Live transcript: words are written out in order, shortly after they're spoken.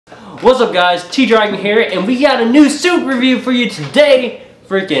What's up guys, RealTDragon here, and we got a new suit review for you today.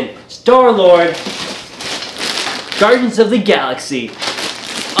 Freaking Star-Lord, Guardians of the Galaxy.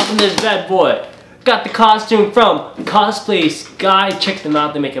 Up in this bad boy. Got the costume from CosplaySky. Check them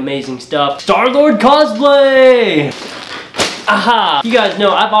out, they make amazing stuff. Star-Lord Cosplay! Aha! You guys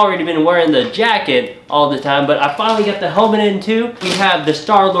know I've already been wearing the jacket all the time, but I finally got the helmet in too. We have the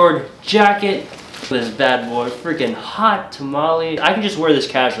Star-Lord jacket. This bad boy, freaking hot tamale. I can just wear this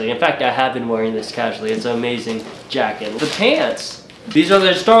casually. In fact, I have been wearing this casually. It's an amazing jacket. The pants. These are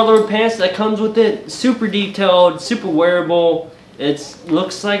the Star-Lord pants that comes with it. Super detailed, super wearable. It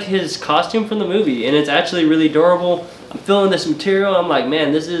looks like his costume from the movie, and it's actually really durable. I'm feeling this material. I'm like,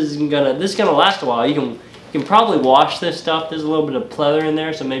 man, this is gonna last a while. You can probably wash this stuff. There's a little bit of pleather in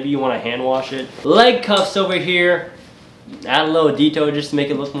there, so maybe you want to hand wash it. Leg cuffs over here. Add a little detail just to make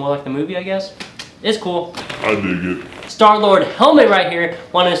it look more like the movie, I guess. It's cool. I dig it. Star-Lord helmet right here.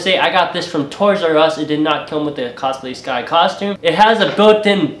 Wanted to say I got this from Toys R Us. It did not come with the CosplaySky costume. It has a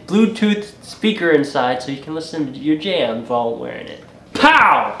built-in Bluetooth speaker inside so you can listen to your jams while wearing it.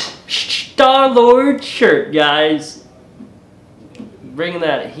 Pow! Star-Lord shirt, guys. Bringing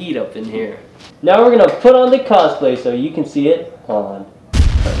that heat up in here. Now we're gonna put on the cosplay so you can see it on.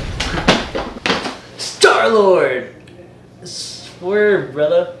 Star-Lord! Swerve,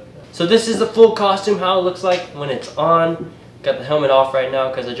 brother. So this is the full costume, how it looks like when it's on. Got the helmet off right now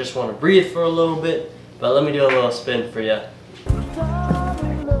because I just want to breathe for a little bit. But let me do a little spin for you.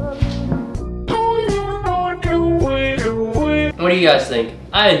 What do you guys think?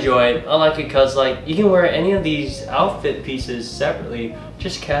 I enjoy it. I like it because like you can wear any of these outfit pieces separately,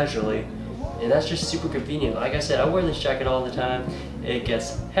 just casually. And that's just super convenient. Like I said, I wear this jacket all the time. It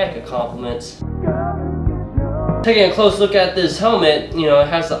gets heck of compliments. Taking a close look at this helmet, you know, it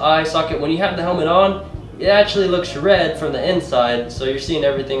has the eye socket. When you have the helmet on, it actually looks red from the inside, so you're seeing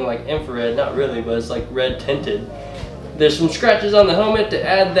everything like infrared. Not really, but it's like red tinted. There's some scratches on the helmet to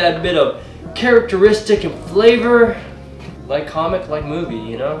add that bit of characteristic and flavor, like comic, like movie,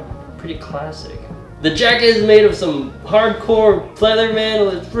 you know? Pretty classic. The jacket is made of some hardcore pleather, man.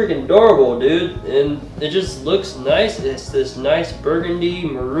 It's freaking adorable, dude. And it just looks nice. It's this nice burgundy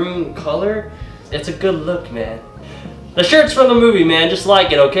maroon color. It's a good look, man. The shirt's from the movie, man. Just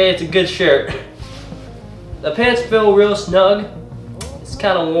like it, okay? It's a good shirt. The pants feel real snug. It's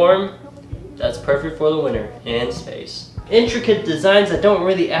kind of warm. That's perfect for the winter and space. Intricate designs that don't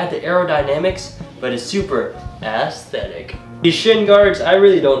really add to aerodynamics, but it's super aesthetic. These shin guards, I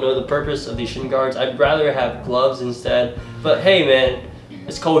really don't know the purpose of these shin guards. I'd rather have gloves instead. But hey, man,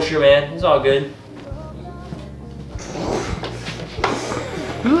 it's kosher, man. It's all good.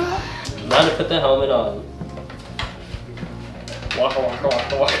 Now to put the helmet on. Waka waka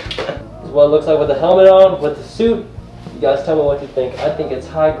waka waka. This is what it looks like with the helmet on, with the suit. You guys tell me what you think. I think it's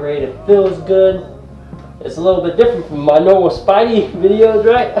high grade, it feels good. It's a little bit different from my normal Spidey videos,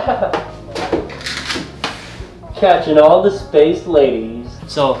 right? Catching all the space ladies.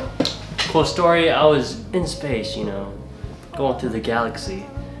 So, cool story, I was in space, you know, going through the galaxy.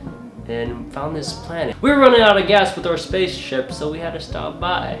 And found this planet. We were running out of gas with our spaceship, so we had to stop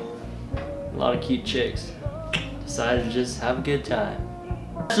by. A lot of cute chicks. Decided to just have a good time.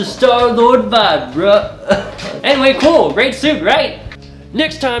 That's a Star-Lord vibe, bruh. Anyway, cool. Great suit, right?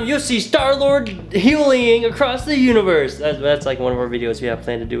 Next time, you'll see Star-Lord healing across the universe. That's like one of our videos we have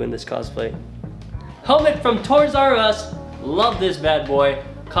planned to do in this cosplay. Helmet from Toys R Us. Love this bad boy.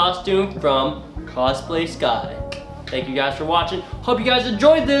 Costume from CosplaySky. Thank you guys for watching. Hope you guys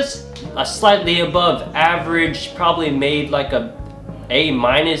enjoyed this. A slightly above average, probably made like a A-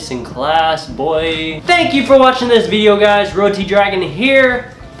 in class, boy. Thank you for watching this video, guys. RealTDragon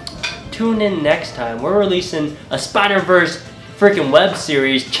here. Tune in next time. We're releasing a Spider-Verse freaking web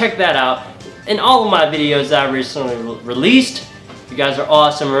series. Check that out. And all of my videos that I recently released. You guys are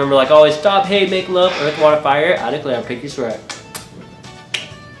awesome. Remember, like always, stop, hate, make love, earth, water, fire. I declare, pick your sweat.